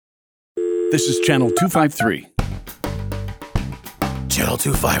This is Channel 253. Channel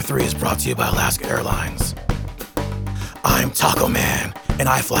 253 is brought to you by Alaska Airlines. I'm Taco Man, and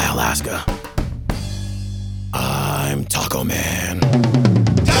I fly Alaska. I'm Taco Man.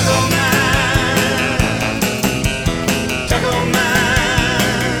 Taco Man! Taco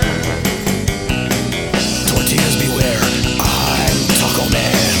Man! Tortillas beware, I'm Taco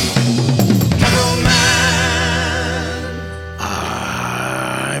Man. Taco Man!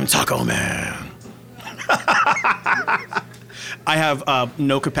 I'm Taco Man. I have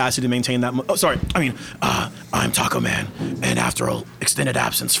no capacity to maintain that. I'm Taco Man, and after an extended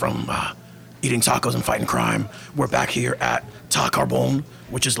absence from eating tacos and fighting crime, we're back here at Ta Carbone,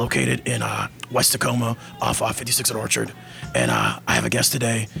 which is located in West Tacoma off 56 at Orchard. And I have a guest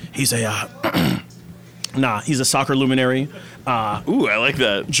today. He's a he's a soccer luminary. Ooh, I like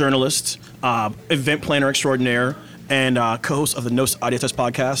that. Journalist, event planner extraordinaire, and co-host of the Nos Audiates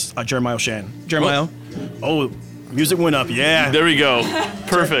podcast, Jeremiah O'Shan. Jeremiah, music went up, yeah. There we go.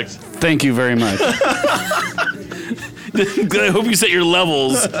 Perfect. Thank you very much. I hope you set your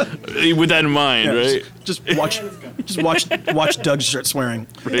levels with that in mind, right? Just watch Doug start swearing.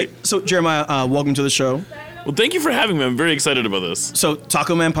 Right. So Jeremiah, welcome to the show. Well, thank you for having me. I'm very excited about this. So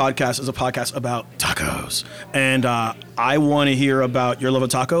Taco Man Podcast is a podcast about tacos. And I want to hear about your love of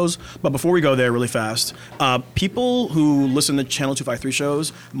tacos. But before we go there really fast, people who listen to Channel 253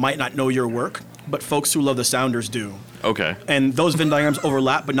 shows might not know your work, but folks who love the Sounders do. Okay. And those Venn diagrams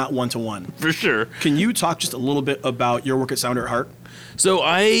overlap, but not one-to-one. For sure. Can you talk just a little bit about your work at Sounder at Heart? So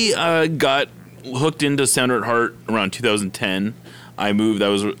I got hooked into Sounder at Heart around 2010. I moved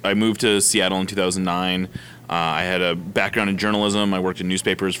to Seattle in 2009. I had a background in journalism. I worked in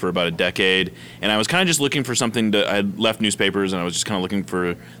newspapers for about a decade, and I was kind of just looking for something I had left newspapers, and I was just kind of looking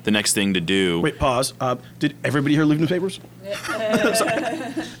for the next thing to do. Wait, pause. Did everybody here leave newspapers?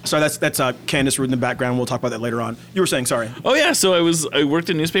 Sorry, that's Candace Root in the background. We'll talk about that later on. You were saying, sorry. Oh yeah, so I worked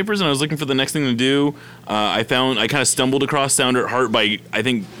in newspapers, and I was looking for the next thing to do. I kind of stumbled across Sounder at Heart by, I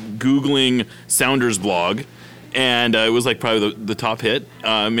think, Googling Sounders blog. And it was like probably the top hit.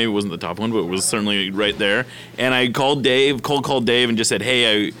 Maybe it wasn't the top one, but it was certainly right there. And I called Dave and just said,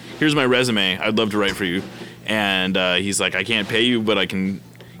 hey, here's my resume. I'd love to write for you. And he's like, I can't pay you, but I can,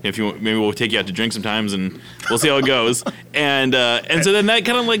 if you want, maybe we'll take you out to drink sometimes and we'll see how it goes. And so then that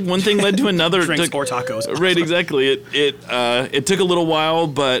kind of like one thing led to another. Drinks or tacos. Right, exactly. It took a little while,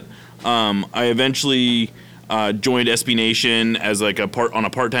 but I eventually joined SB Nation as like on a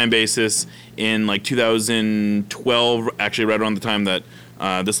part-time basis in like 2012, actually right around the time that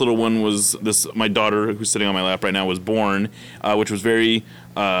this little one my daughter who's sitting on my lap right now was born, which was worked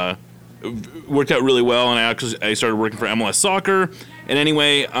out really well, and I started working for MLS Soccer, and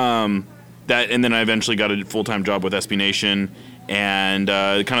anyway, and then I eventually got a full-time job with SB Nation, and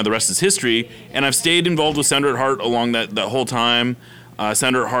kind of the rest is history, and I've stayed involved with Sounder at Heart along that whole time.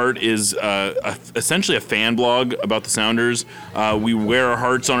 Sounder at Heart is essentially a fan blog about the Sounders. We wear our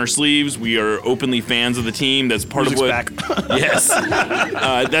hearts on our sleeves. We are openly fans of the team. That's part of what. Back. Yes,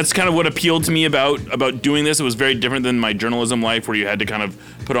 that's kind of what appealed to me about doing this. It was very different than my journalism life, where you had to kind of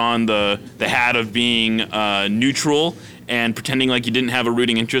put on the hat of being neutral and pretending like you didn't have a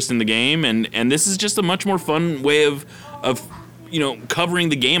rooting interest in the game. And this is just a much more fun way of covering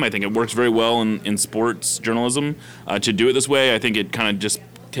the game. I think it works very well in sports journalism to do it this way. I think it kind of just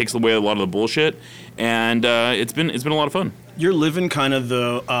takes away a lot of the bullshit, and it's been a lot of fun. You're living kind of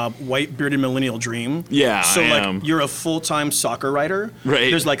the white bearded millennial dream. Yeah, so I like am. You're a full-time soccer writer. Right.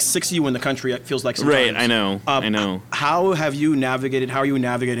 There's like 6 of you in the country. It feels like sometimes. Right. I know. How are you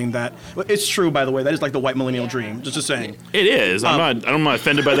navigating that? Well, it's true, by the way. That is like the white millennial dream. Just saying. It is. I'm not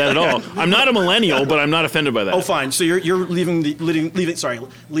offended by that at all. I'm not a millennial, but I'm not offended by that. Oh, fine. So you're leading the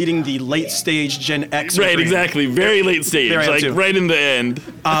late stage Gen X. Right. dream. Exactly. Very late stage. Like right in the end.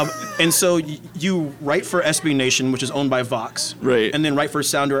 And so you write for SB Nation, which is owned by Vox. Right. And then write for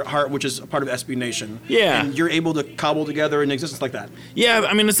Sounder at Heart, which is a part of SB Nation. Yeah. And you're able to cobble together an existence like that. Yeah,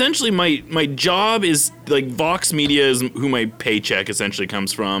 I mean, essentially my job is, like, Vox Media is who my paycheck essentially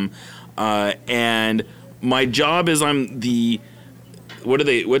comes from. And my job is I'm the,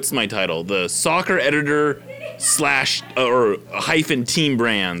 what's my title? The soccer editor / or hyphen team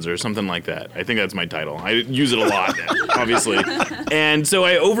brands or something like that. I think that's my title. I use it a lot, obviously. And so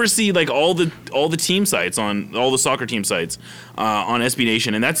I oversee like all the team sites on all the soccer team sites on SB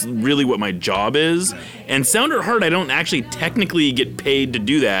Nation, and that's really what my job is. And Sounder at Heart, I don't actually technically get paid to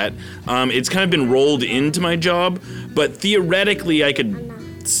do that. It's kind of been rolled into my job, but theoretically I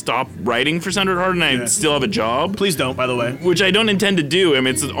could stop writing for Sounder at Heart and I still have a job. Please don't, by the way. Which I don't intend to do. I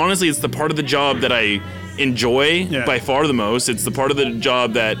mean, it's the part of the job that I enjoy by far the most. It's the part of the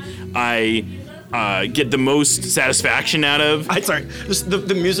job that I get the most satisfaction out of. Sorry, just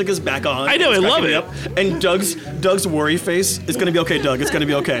the music is back on. I know, It's I love cracking me up. And Doug's worry face is gonna be okay, Doug. It's gonna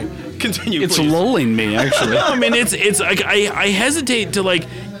be okay. Continue, It's please. lulling me, actually. I mean, it's like I hesitate to like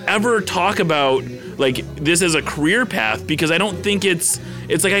ever talk about like this as a career path because I don't think it's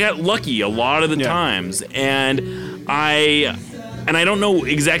like I got lucky a lot of the times, and I don't know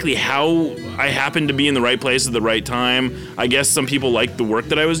exactly how I happened to be in the right place at the right time. I guess some people liked the work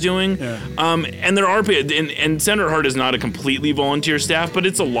that I was doing. Yeah. And there are, and Senator Hart is not a completely volunteer staff, but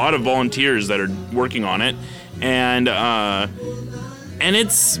it's a lot of volunteers that are working on it. And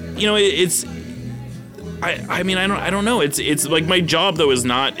it's, you know, it's, I mean, I don't know. It's like my job though is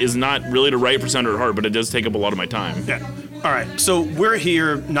not really to write for Senator Hart, but it does take up a lot of my time. Yeah. All right. So we're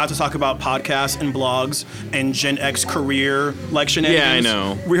here not to talk about podcasts and blogs and Gen X career like shenanigans. Yeah, I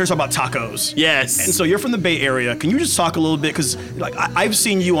know. We're here to talk about tacos. Yes. And so you're from the Bay Area. Can you just talk a little bit? Because like I've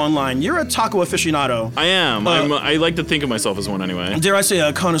seen you online. You're a taco aficionado. I am. I like to think of myself as one anyway. Dare I say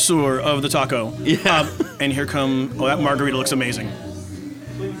a connoisseur of the taco? Yeah. And here come. Oh, that margarita looks amazing.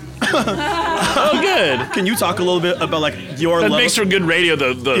 Oh, good. Can you talk a little bit about like your That love? makes for good radio.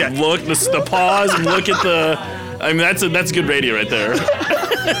 The Yeah. look, the pause, and look at the. I mean, that's good radio right there.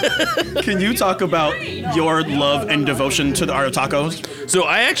 Can you talk about your love and devotion to the art of tacos? So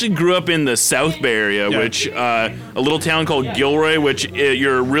I actually grew up in the South Bay Area, Yeah. which a little town called Gilroy, which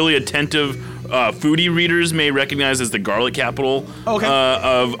your really attentive foodie readers may recognize as the garlic capital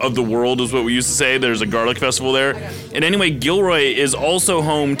of the world, is what we used to say. There's a garlic festival there. And anyway, Gilroy is also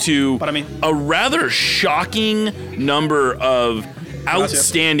home to a rather shocking number of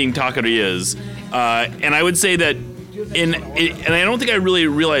outstanding taquerias. And I would say that and I don't think I really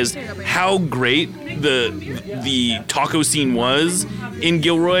realized how great the taco scene was in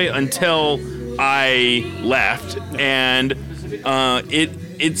Gilroy until I left. And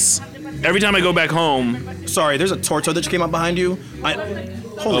it's every time I go back home. Sorry, there's a torta that just came up behind you.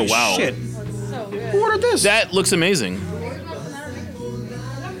 Holy wow. shit. Who ordered this? That looks amazing.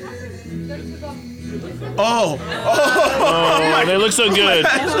 Oh, they look so good.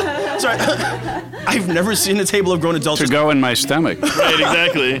 sorry. I've never seen a table of grown adults. To go in my stomach. Right,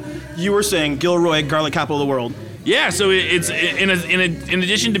 exactly. You were saying Gilroy, garlic capital of the world. Yeah, so it's in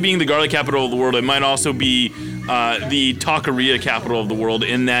addition to being the garlic capital of the world, it might also be the taqueria capital of the world.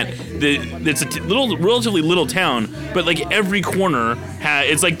 In that it's a relatively little town, but like every corner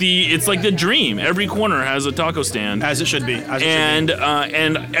it's like the dream. Every corner has a taco stand, As it should be. and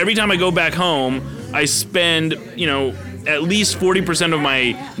every time I go back home, I spend at least 40% of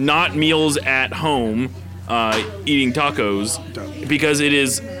my not meals at home eating tacos, because it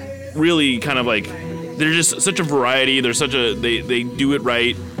is really kind of like. They're just such a variety. They're they do it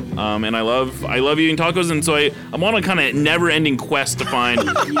right, and I love eating tacos. And so I'm on a kind of never-ending quest to find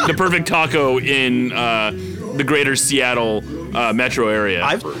the perfect taco in the greater Seattle metro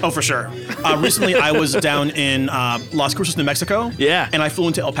area. For sure. Recently, I was down in Las Cruces, New Mexico. Yeah. And I flew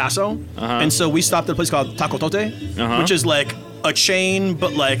into El Paso, and so we stopped at a place called Taco Tote, which is like a chain,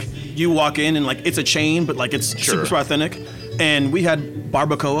 but like you walk in and like it's a chain, but like it's super authentic. And we had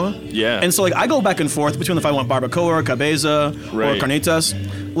barbacoa. Yeah. And so like I go back and forth between if I want barbacoa or cabeza or carnitas.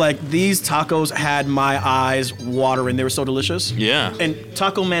 Like these tacos had my eyes watering. They were so delicious. Yeah. And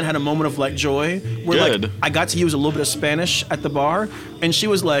Taco Man had a moment of like joy where Good. like I got to use a little bit of Spanish at the bar, and she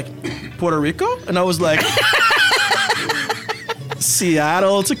was like, Puerto Rico? And I was like,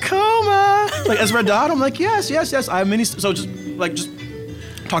 Seattle, Tacoma. Like Esmeralda. I'm like, yes. I have many. So just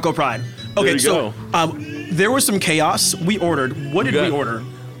taco pride. Okay, so there was some chaos. We ordered. What did we order?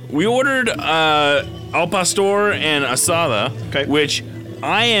 We ordered al pastor and asada, which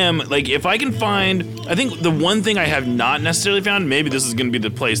I am like, if I can find, I think the one thing I have not necessarily found, maybe this is going to be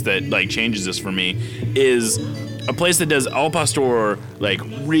the place that like changes this for me, is a place that does al pastor like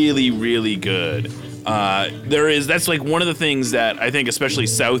really, really good. That's like one of the things that I think especially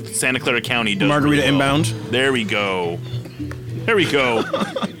South Santa Clara County does. Margarita really well. inbound. There we go.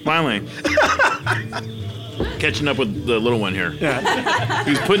 Finally. Catching up with the little one here. Yeah.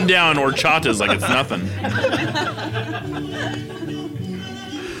 He's putting down horchatas like it's nothing.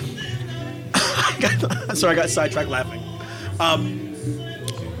 Sorry, I got sidetracked laughing.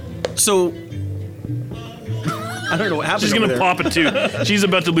 So I don't know what happened. She's gonna over there. pop a tooth. She's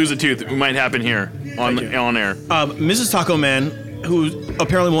about to lose a tooth. It might happen here on air. Mrs. Taco Man, who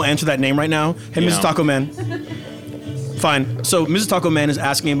apparently won't answer that name right now. Hey, Mrs. Taco Man. Fine. So Mrs. Taco Man is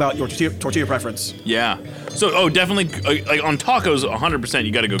asking about your tortilla preference. Yeah. So, definitely, like on tacos, 100%,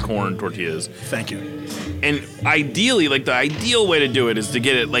 you got to go corn tortillas. Thank you. And ideally, like the ideal way to do it is to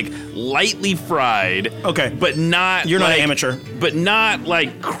get it like lightly fried. Okay. But not. You're not like, an amateur. But not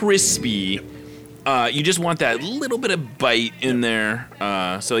like crispy. You just want that little bit of bite in there.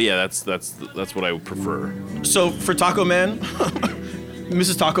 So yeah, that's what I would prefer. So for Taco Man,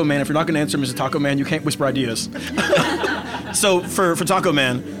 Mrs. Taco Man, if you're not going to answer Mrs. Taco Man, you can't whisper ideas. So for Taco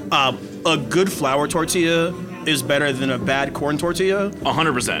Man, a good flour tortilla is better than a bad corn tortilla.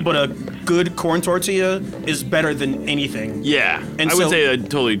 100%. But a good corn tortilla is better than anything. Yeah, And I would so- say that's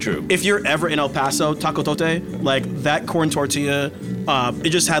totally true. If you're ever in El Paso, Taco Tote, like that corn tortilla, it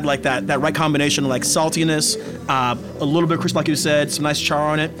just had like that right combination of like saltiness, a little bit crisp, like you said, some nice char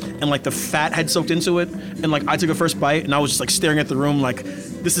on it, and like the fat had soaked into it. And like I took a first bite and I was just like staring at the room like,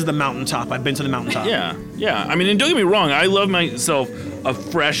 this is the mountaintop. I've been to the mountaintop. Yeah. I mean, and don't get me wrong, I love myself a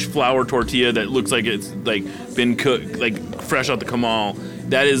fresh flour tortilla that looks like it's like been cooked, like fresh out the comal.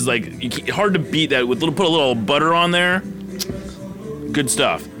 That is like hard to beat that with put a little butter on there. Good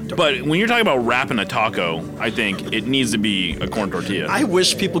stuff. But when you're talking about wrapping a taco, I think it needs to be a corn tortilla. I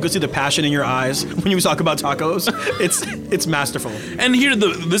wish people could see the passion in your eyes when you talk about tacos. It's masterful. And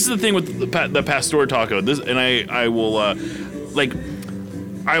this is the thing with the pastor taco. I will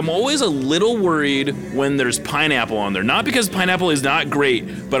I'm always a little worried when there's pineapple on there. Not because pineapple is not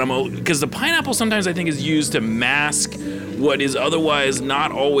great, but because the pineapple sometimes I think is used to mask what is otherwise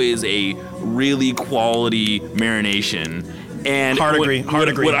not always a really quality marination. And Hard agree.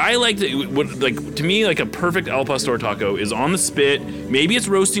 What I like to me, like a perfect al pastor taco is on the spit. Maybe it's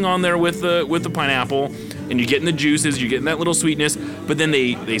roasting on there with the pineapple, and you're getting the juices, you're getting that little sweetness. But then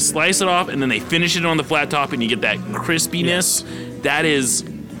they slice it off, and then they finish it on the flat top, and you get that crispiness. Yes.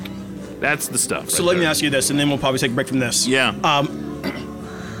 That's the stuff. So let me ask you this, and then we'll probably take a break from this. Yeah.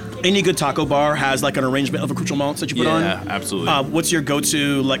 Any good taco bar has like an arrangement of accoutrements that you put on. Yeah, absolutely. What's your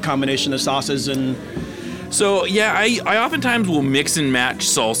go-to like combination of sauces and? So yeah, I oftentimes will mix and match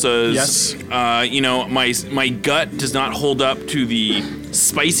salsas. Yes. My gut does not hold up to the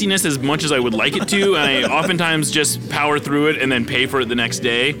spiciness as much as I would like it to, and I oftentimes just power through it and then pay for it the next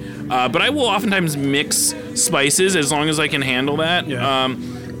day. But I will oftentimes mix spices as long as I can handle that. Yeah.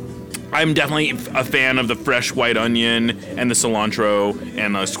 I'm definitely a fan of the fresh white onion and the cilantro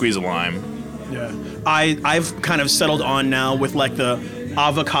and a squeeze of lime. Yeah. I've kind of settled on now with like the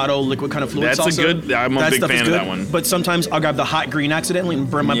avocado liquid kind of fluid That's salsa. I'm a big fan of that one. But sometimes I'll grab the hot green accidentally and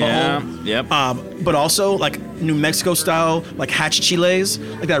burn my butthole. Yep. But also like New Mexico style, like hatch chiles,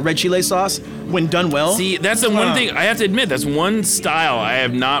 like that red chile sauce, when done well. See, that's the one thing I have to admit. That's one style I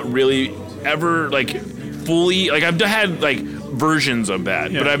have not really ever like fully like. I've had like versions of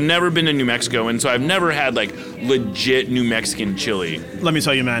that, but I've never been to New Mexico, and so I've never had like legit New Mexican chili. Let me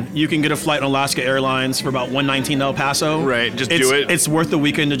tell you, man, you can get a flight on Alaska Airlines for about $119 to El Paso. Right, just do it. It's worth the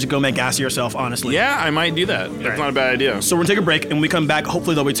weekend to just go make gas of yourself, honestly. Yeah, I might do that. That's not a bad idea. So we're gonna take a break, and when we come back,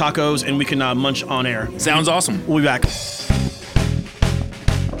 hopefully there'll be tacos, and we can munch on air. Sounds awesome. We'll be back.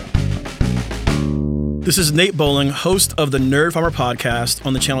 This is Nate Bowling, host of the Nerd Farmer podcast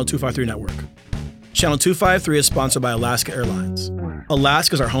on the Channel 253 network. Channel 253 is sponsored by Alaska Airlines.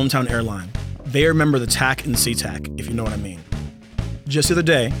 Alaska is our hometown airline. They remember the TAC and SeaTac, if you know what I mean. Just the other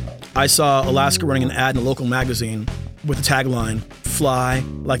day, I saw Alaska running an ad in a local magazine with the tagline, "Fly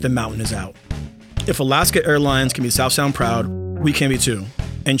like the mountain is out." If Alaska Airlines can be South Sound proud, we can be too,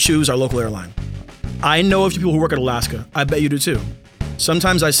 and choose our local airline. I know a few people who work at Alaska. I bet you do too.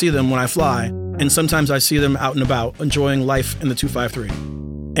 Sometimes I see them when I fly, and sometimes I see them out and about enjoying life in the 253.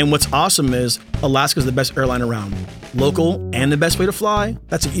 And what's awesome is Alaska's the best airline around. Local and the best way to fly,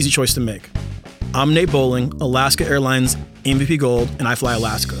 that's an easy choice to make. I'm Nate Bowling, Alaska Airlines MVP Gold, and I fly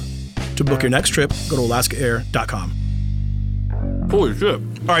Alaska. To book your next trip, go to alaskaair.com. Holy shit. All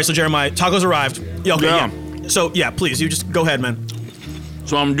right, so Jeremiah, tacos arrived. Yeah, okay, Yeah. So, yeah, please, you just go ahead, man.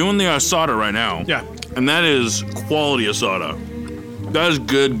 So I'm doing the asada right now. Yeah. And that is quality asada. That is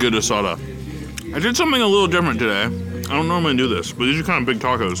good asada. I did something a little different today. I don't normally do this, but these are kind of big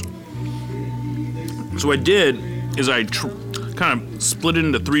tacos. So what I did is I kind of split it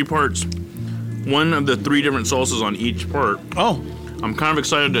into 3 parts. One of the 3 different salsas on each part. Oh, I'm kind of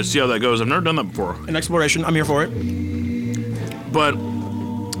excited to see how that goes. I've never done that before. an exploration. I'm here for it. But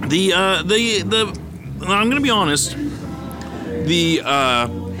I'm gonna be honest. The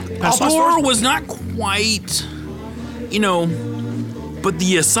pastor was not quite, but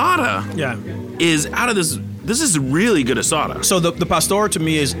the asada Yeah. is out of this. This is really good asada. So the pastor to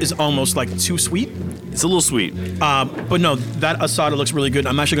me is almost like too sweet. It's a little sweet. But no, that asada looks really good.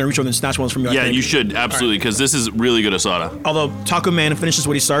 I'm actually going to reach over and snatch ones from you. I Yeah, think. you should absolutely because this is really good asada. Although Taco Man finishes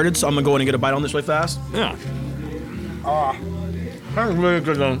what he started, so I'm going to go in and get a bite on this really fast. Yeah, That's really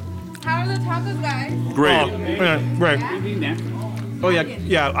good though. How are the tacos, guys? great. Oh, yeah, great. Oh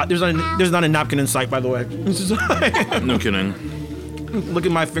yeah. There's not a napkin in sight, by the way. No kidding. Look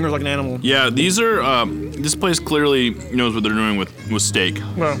at my fingers like an animal. Yeah, these are. This place clearly knows what they're doing with steak.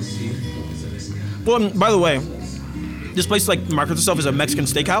 Well, and by the way, this place like markets itself as a Mexican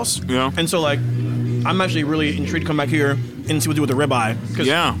steakhouse. Yeah. And so like, I'm actually really intrigued to come back here and see what to do with the ribeye. Because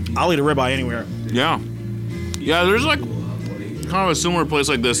Yeah. I'll eat a ribeye anywhere. Yeah, yeah. There's like kind of a similar place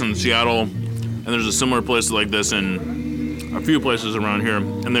like this in Seattle, and there's a similar place like this in a few places around here,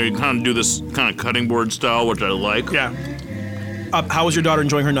 and they kind of do this kind of cutting board style, which I like. Yeah. How was your daughter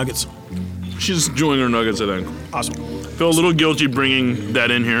enjoying her nuggets? She's enjoying her nuggets, I think. Awesome. Feel a little guilty bringing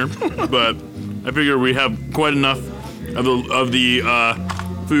that in here, but I figure we have quite enough of the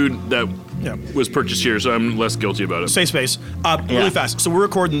food that Yeah. was purchased here, so I'm less guilty about it. Safe space. Yeah. Really fast. So we're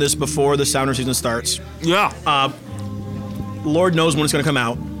recording this before the Sounder season starts. Yeah. Lord knows when it's going to come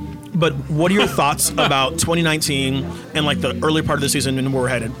out. But what are your thoughts about 2019 and like the early part of the season and where we're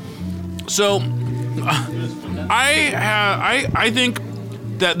headed? So, I think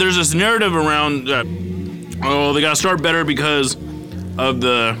that there's this narrative around that. Oh, they got to start better because of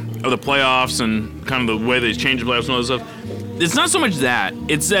the playoffs and kind of the way they changed the playoffs and all this stuff. It's not so much that.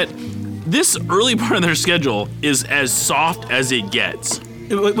 It's that this early part of their schedule is as soft as it gets.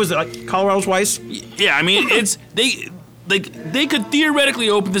 Was it like Colorado twice? Yeah, I mean it's they could theoretically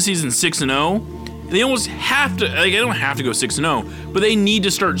open the season 6-0. They almost have to. Like, they don't have to go 6-0, but they need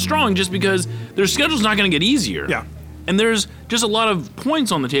to start strong just because their schedule's not going to get easier. Yeah. And there's just a lot of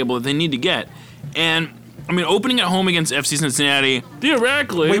points on the table that they need to get. And I mean, opening at home against FC Cincinnati,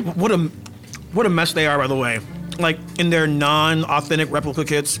 theoretically. Wait, what a mess they are, by the way. Like in their non-authentic replica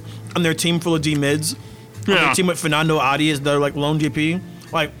kits, and their team full of D mids. And Yeah. their team with Fernando Adi as their like lone DP.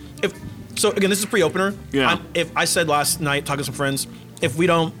 Like so again, this is pre-opener. Yeah. If I said last night talking to some friends, if we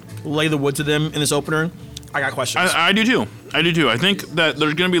don't lay the wood to them in this opener, I got questions. I do too. I think that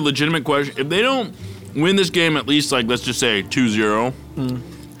there's going to be legitimate questions. If they don't win this game at least, like, let's just say 2-0.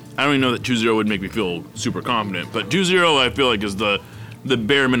 I don't even know that 2-0 would make me feel super confident, but 2-0 I feel like is the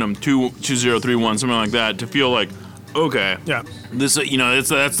bare minimum, 2-0, 3-1, something like that, to feel like, okay, Yeah. this,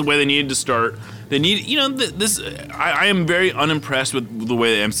 that's the way they needed to start. They need, I am very unimpressed with the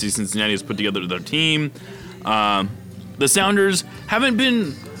way that MC Cincinnati has put together their team. The Sounders haven't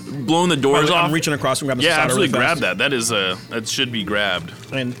been blowing the doors off. I'm reaching across and grabbing Yeah, some cider absolutely really grab fast. that should be grabbed.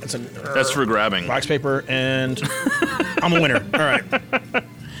 And it's That's for grabbing. wax paper, and I'm a winner. All right.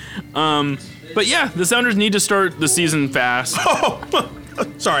 But yeah, the Sounders need to start the season fast.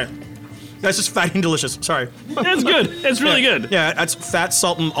 Sorry. That's just fatty and delicious. Sorry. It's good. It's really good. Yeah, that's fat,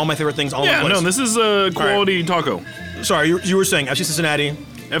 salt, and all my favorite things all in Yeah, one place. no, this is a quality taco. Sorry, you were saying FC Cincinnati.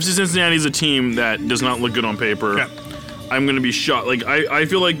 FC Cincinnati is a team that does not look good on paper. Yeah. I'm gonna be shocked. Like I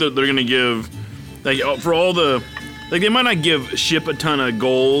feel like that they're gonna give, like, for all the, like, they might not give Ship a ton of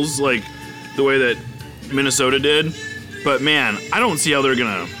goals like the way that Minnesota did, but man, I don't see how they're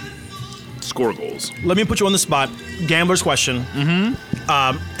gonna score goals. Let me put you on the spot. Gambler's question. Mm-hmm.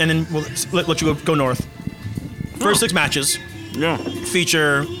 And then we'll let you go north. First 6 matches Yeah.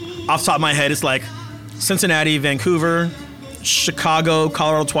 feature, off the top of my head, it's like Cincinnati, Vancouver, Chicago,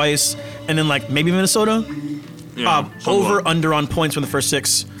 Colorado twice, and then like maybe Minnesota. Yeah. Over, under on points from the first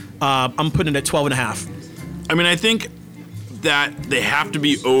 6. I'm putting it at 12.5. I mean, I think that they have to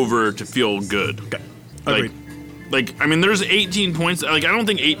be over to feel good. Okay. Like, Agreed. I mean, there's 18 points. Like, I don't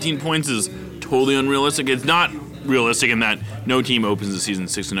think 18 points is totally unrealistic. It's not realistic in that no team opens the season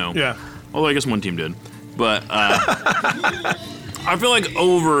 6-0. Yeah. Although I guess one team did. But I feel like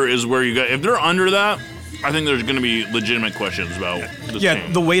over is where you go. If they're under that, I think there's going to be legitimate questions about this Yeah,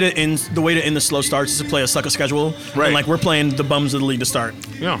 team. the way to end the slow starts is to play a sucker schedule. Right. And like we're playing the bums of the league to start.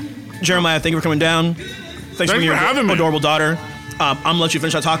 Yeah. Jeremiah, thank you for coming down. Thanks for your having me. adorable daughter. I'm gonna let you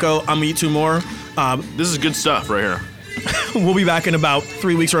finish that taco. I'm gonna eat 2 more. This is good stuff right here. We'll be back in about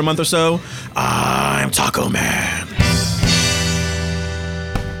 3 weeks or a month or so. I'm Taco Man.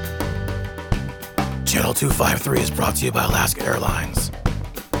 Channel 253 is brought to you by Alaska Airlines.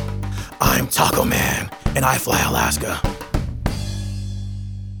 I'm Taco Man, and I fly Alaska.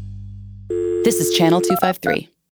 This is Channel 253.